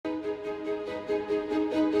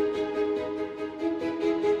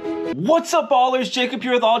What's up, ballers? Jacob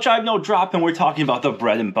here with AllDriveNoDrop, and we're talking about the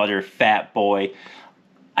Bread Butter FatBoy.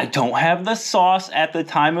 I don't have the sauce at the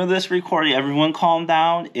time of this recording. Everyone calm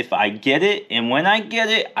down. If I get it, and when I get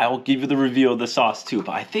it, I will give you the review of the sauce too.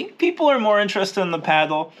 But I think people are more interested in the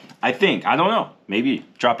paddle. I don't know. Maybe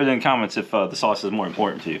drop it in the comments if the sauce is more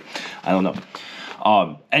important to you. I don't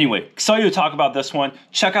know. Anyway, excited to talk about this one.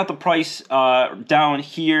 Check out the price down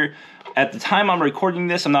here. At the time I'm recording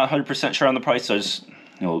this, I'm not 100% sure on the price, so just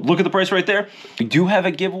look at the price right there. We do have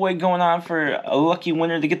a giveaway going on for a lucky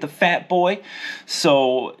winner to get the FatBoy.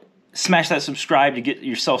 So smash that subscribe to get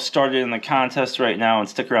yourself started in the contest right now and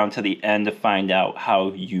stick around to the end to find out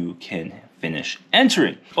how you can finish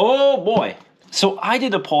entering. Oh boy. So I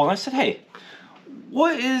did a poll and I said, hey,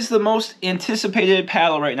 what is the most anticipated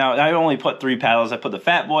paddle right now? And I only put 3 paddles. I put the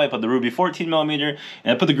FatBoy, I put the Ruby 14mm,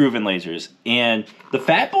 and I put the Groovin lasers. And the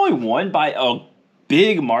FatBoy won by a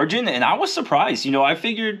big margin, and I was surprised. I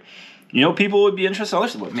figured, people would be interested.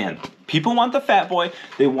 Others, but man, people want the FatBoy.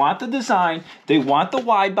 They want the design. They want the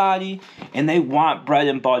wide body, and they want bread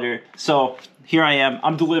and butter. So here I am.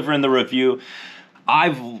 I'm delivering the review.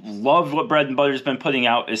 I've loved what Bread and Butter's been putting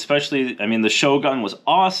out, especially, the Shogun was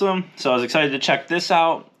awesome. So I was excited to check this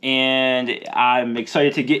out, and I'm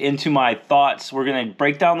excited to get into my thoughts. We're going to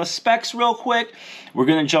break down the specs real quick. We're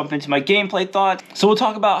going to jump into my gameplay thoughts. So we'll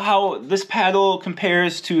talk about how this paddle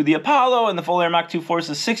compares to the Apollo and the Full Air Mach 2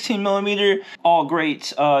 Force's 16mm. All great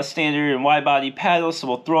standard and wide body paddles, so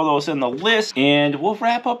we'll throw those in the list. And we'll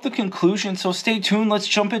wrap up the conclusion, so stay tuned. Let's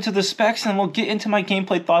jump into the specs and we'll get into my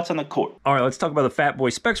gameplay thoughts on the court. All right, let's talk about the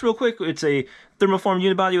FatBoy specs real quick. It's a thermoform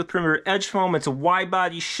unibody with perimeter edge foam. It's a wide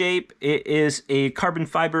body shape. It is a carbon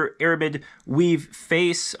fiber aramid weave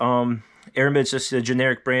face. Aramid's just a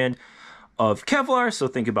generic brand of Kevlar, so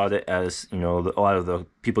think about it as, a lot of the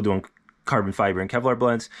people doing carbon fiber and Kevlar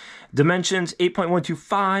blends. Dimensions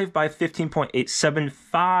 8.125 by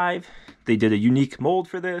 15.875. They did a unique mold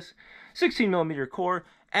for this. 16mm core,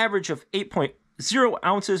 average of 8.0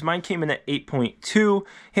 ounces. Mine came in at 8.2.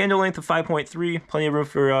 Handle length of 5.3. Plenty of room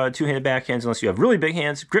for two-handed backhands unless you have really big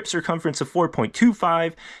hands. Grip circumference of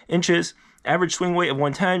 4.25 inches. Average swing weight of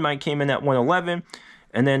 110. Mine came in at 111.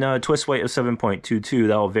 And then twist weight of 7.22.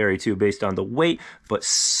 That'll vary too based on the weight, but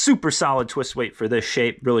super solid twist weight for this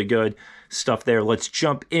shape. Really good stuff there. Let's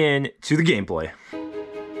jump in to the gameplay.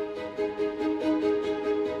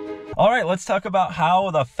 All right, let's talk about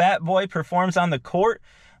how the FatBoy performs on the court,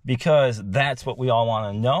 because that's what we all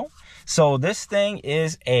want to know. So this thing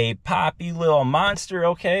is a poppy little monster,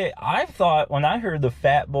 okay? I thought when I heard the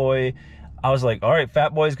FatBoy, I was like, all right,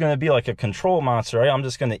 FatBoy's going to be like a control monster, right? I'm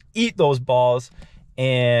just going to eat those balls,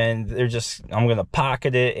 and I'm gonna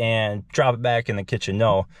pocket it and drop it back in the kitchen.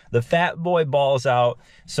 No, the FatBoy balls out.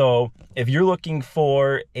 So if you're looking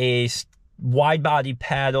for a wide body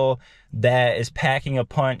paddle that is packing a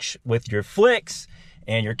punch with your flicks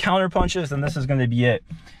and your counter punches, then this is going to be it.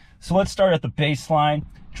 So let's start at the baseline.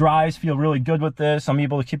 Drives feel really good with this. I'm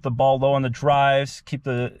able to keep the ball low on the drives, keep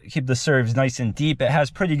the serves nice and deep. It has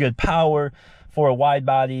pretty good power for a wide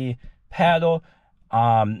body paddle.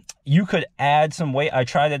 You could add some weight. I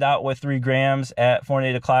tried it out with 3 grams at 4 and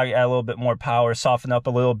 8 o'clock, add a little bit more power, soften up a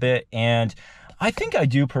little bit, and I think I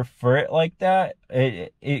do prefer it like that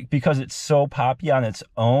because it's so poppy on its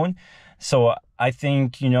own. So I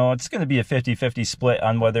think, it's going to be a 50-50 split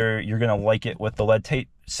on whether you're going to like it with the lead tape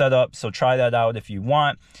setup. So try that out if you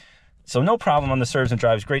want. So no problem on the serves and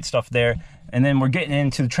drives, great stuff there. And then we're getting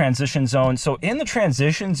into the transition zone. So in the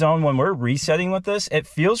transition zone, when we're resetting with this, it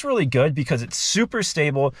feels really good because it's super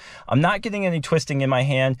stable. I'm not getting any twisting in my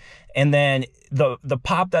hand. And then the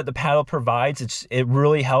pop that the paddle provides, it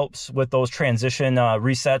really helps with those transition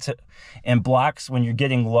resets and blocks. When you're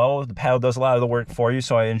getting low, the paddle does a lot of the work for you,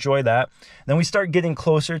 so I enjoy that. Then we start getting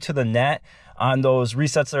closer to the net. On those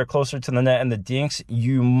resets that are closer to the net and the dinks,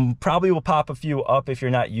 you probably will pop a few up if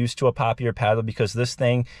you're not used to a poppier paddle, because this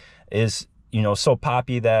thing is, so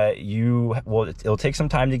poppy that it'll take some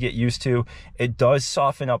time to get used to. It does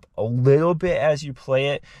soften up a little bit as you play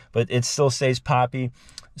it, but it still stays poppy.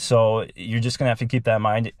 So you're just gonna have to keep that in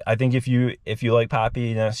mind. I think if you like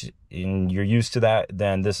poppiness and you're used to that,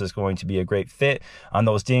 then this is going to be a great fit. On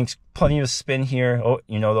those dinks, plenty of spin here. Oh,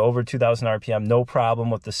 the over 2,000 RPM, no problem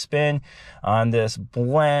with the spin. On this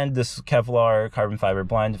blend, this Kevlar carbon fiber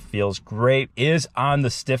blend feels great. Is on the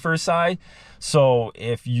stiffer side. So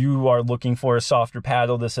if you are looking for a softer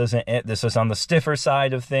paddle, this isn't it. This is on the stiffer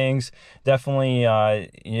side of things. Definitely,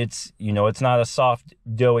 it's not a soft,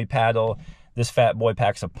 doughy paddle. This Fat Boy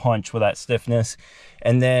packs a punch with that stiffness.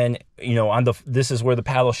 And then, you know, this is where the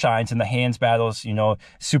paddle shines in the hands battles, you know,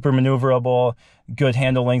 super maneuverable, good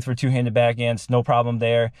handle length for two-handed backhands, no problem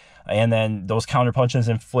there. And then those counter punches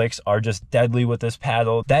and flicks are just deadly with this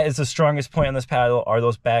paddle. That is the strongest point on this paddle, are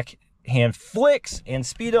those backhand flicks and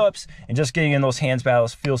speed ups, and just getting in those hands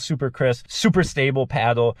battles feels super crisp, super stable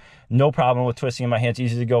paddle, no problem with twisting in my hands,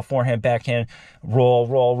 easy to go, forehand, backhand, roll,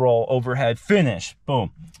 roll, roll, overhead, finish,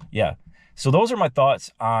 boom. Yeah. So those are my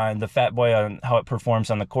thoughts on the Fat Boy, on how it performs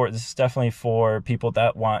on the court. This is definitely for people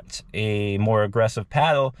that want a more aggressive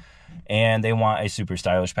paddle and they want a super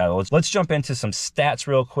stylish paddle. Let's jump into some stats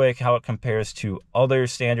real quick, how it compares to other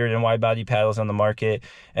standard and wide body paddles on the market,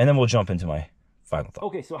 and then we'll jump into my final thought.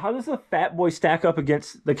 Okay, so how does the Fat Boy stack up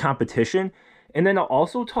against the competition? And then I'll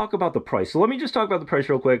also talk about the price. So let me just talk about the price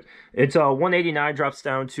real quick. It's $189, drops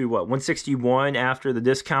down to what, $161 after the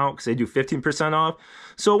discount, because they do 15% off.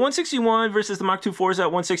 So $161 versus the Mach 2 4s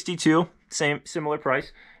at $162, similar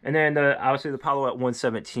price. And then obviously the Apollo at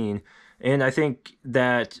 $117. And I think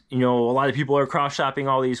that, you know, a lot of people are cross shopping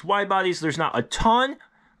all these wide bodies. There's not a ton,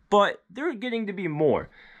 but they're getting to be more.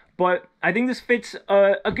 But I think this fits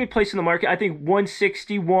a good place in the market. I think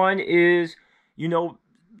 $161 is, you know,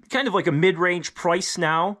 kind of like a mid-range price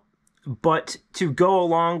now, but to go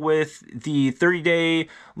along with the 30-day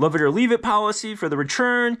love it or leave it policy for the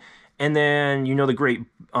return, and then, you know, the great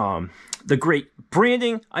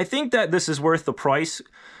branding, I think that this is worth the price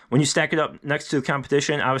when you stack it up next to the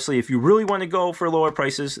competition. Obviously, if you really want to go for lower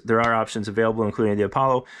prices, there are options available, including the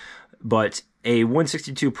Apollo, but a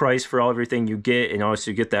 $162 price for everything you get, and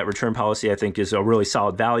also you get that return policy, I think is a really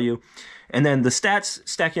solid value. And then the stats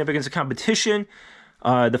stacking up against the competition,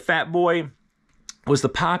 the Fat Boy was the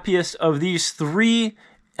poppiest of these three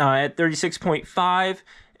at 36.5,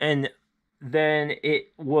 and then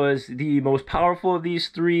it was the most powerful of these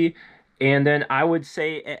three, and then I would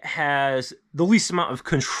say it has the least amount of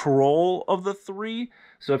control of the three.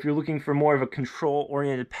 So if you're looking for more of a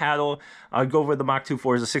control-oriented paddle, I'd go with the Mach 2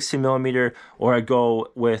 4 as a 16mm, or I'd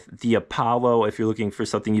go with the Apollo if you're looking for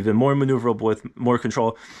something even more maneuverable with more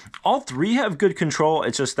control. All three have good control.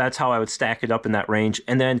 It's just that's how I would stack it up in that range.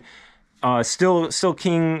 And then still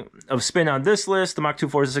king of spin on this list, the Mach 2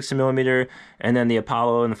 4 is a 16mm, and then the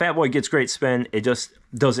Apollo. And the Fat Boy gets great spin. It just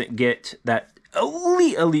doesn't get that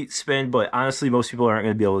elite spin, but honestly most people aren't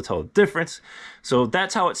going to be able to tell the difference. So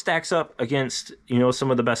that's how it stacks up against, you know, some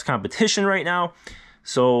of the best competition right now.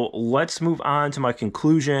 So let's move on to my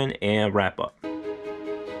conclusion and wrap up.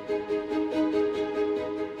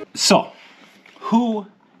 So who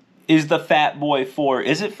is the Fat Boy for?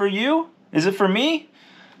 Is it for you? Is it for me?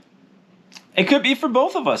 It could be for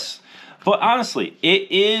both of us. But honestly,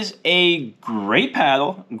 it is a great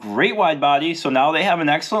paddle, great wide body. So now they have an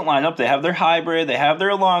excellent lineup. They have their hybrid, they have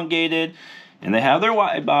their elongated, and they have their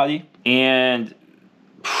wide body. And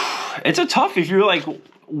it's a tough, if you're like,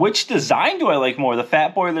 which design do I like more, the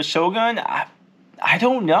Fat Boy or the Shogun? I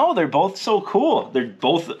don't know. They're both so cool. They're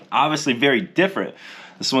both obviously very different.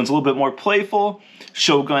 This one's a little bit more playful.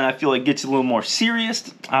 Shogun, I feel like, gets a little more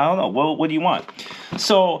serious. I don't know. What do you want?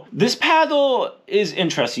 So this paddle is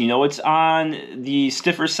interesting. You know, it's on the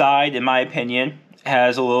stiffer side, in my opinion. It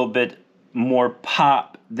has a little bit more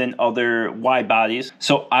pop than other wide bodies.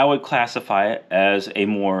 So I would classify it as a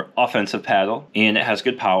more offensive paddle, and it has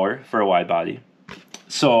good power for a wide body.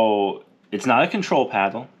 So it's not a control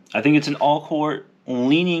paddle. I think it's an all-court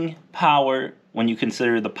leaning power when you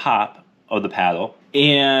consider the pop of the paddle.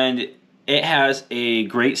 And it has a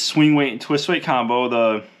great swing weight and twist weight combo.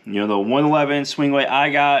 The 111 swing weight I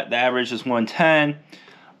got, the average is 110.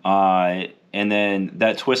 And then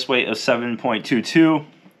that twist weight of 7.22.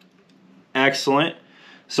 Excellent.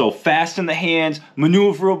 So fast in the hands,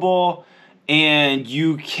 maneuverable, and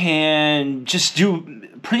you can just do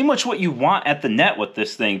pretty much what you want at the net with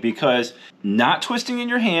this thing, because not twisting in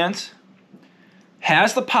your hands,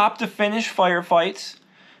 has the pop to finish firefights,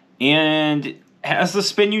 and has the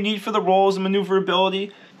spin you need for the rolls and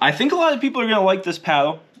maneuverability. I think a lot of people are going to like this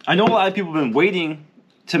paddle. I know a lot of people have been waiting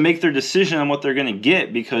to make their decision on what they're going to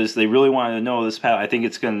get because they really wanted to know this paddle. I think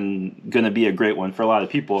it's going to be a great one for a lot of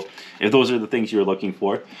people if those are the things you're looking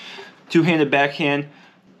for. Two-handed backhand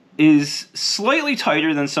is slightly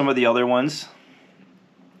tighter than some of the other ones,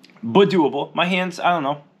 but doable. My hands, I don't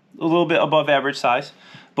know, a little bit above average size,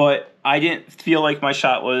 but I didn't feel like my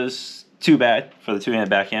shot was too bad for the two-handed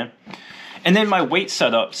backhand. And then my weight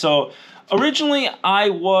setup. So originally I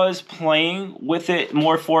was playing with it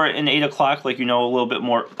more for an 8 o'clock, like, you know, a little bit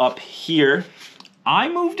more up here. I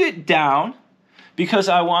moved it down because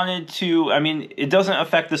I wanted to, I mean, it doesn't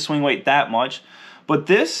affect the swing weight that much, but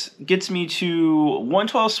this gets me to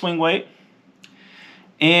 112 swing weight,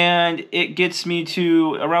 and it gets me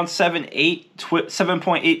to around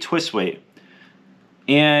 7.8 twist weight.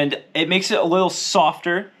 And it makes it a little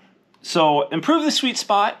softer. So improve the sweet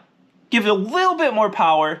spot, give it a little bit more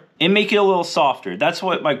power, and make it a little softer. That's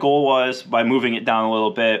what my goal was by moving it down a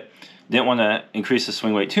little bit. Didn't want to increase the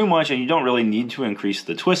swing weight too much, and you don't really need to increase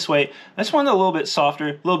the twist weight. I just wanted it a little bit softer,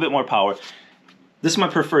 a little bit more power. This is my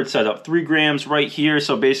preferred setup, 3 grams right here.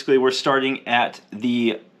 So basically we're starting at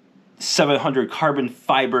the 700 carbon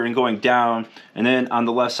fiber and going down. And then on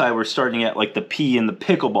the left side, we're starting at like the P in the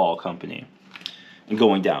Pickleball company and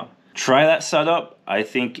going down. Try that setup. I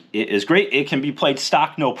think it is great. It can be played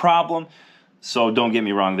stock, no problem. So don't get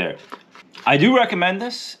me wrong there. I do recommend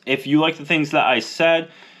this if you like the things that I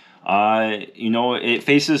said. You know, it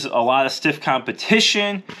faces a lot of stiff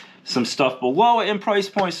competition. Some stuff below it in price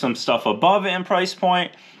point, some stuff above it in price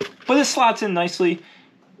point, but it slots in nicely.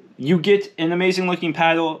 You get an amazing looking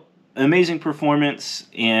paddle, an amazing performance,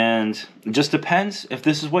 and it just depends if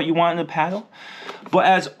this is what you want in a paddle. But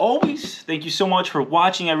as always, thank you so much for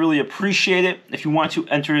watching. I really appreciate it. If you want to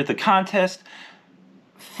enter the contest,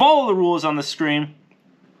 follow the rules on the screen,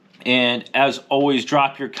 and as always,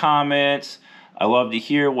 drop your comments. I love to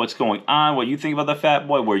hear what's going on, what you think about the Fat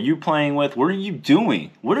Boy, what are you playing with, what are you doing?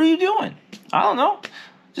 What are you doing? I don't know.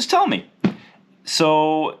 Just tell me.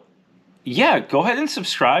 So, yeah, go ahead and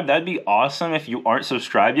subscribe. That'd be awesome if you aren't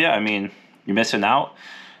subscribed yet. I mean, you're missing out.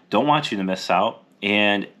 Don't want you to miss out.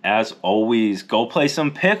 And as always, go play some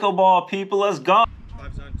pickleball, people. Let's go.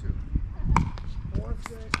 5's on 2. 4,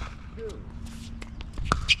 6, 2.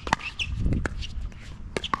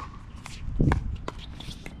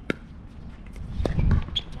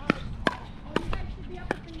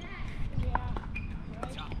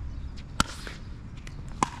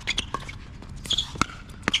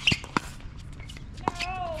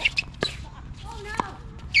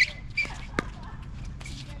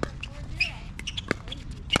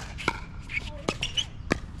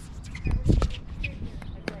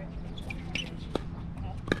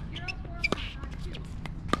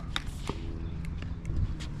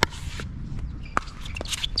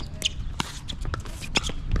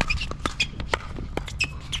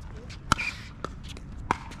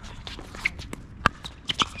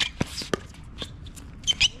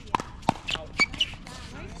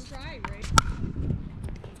 Nice try, Ray.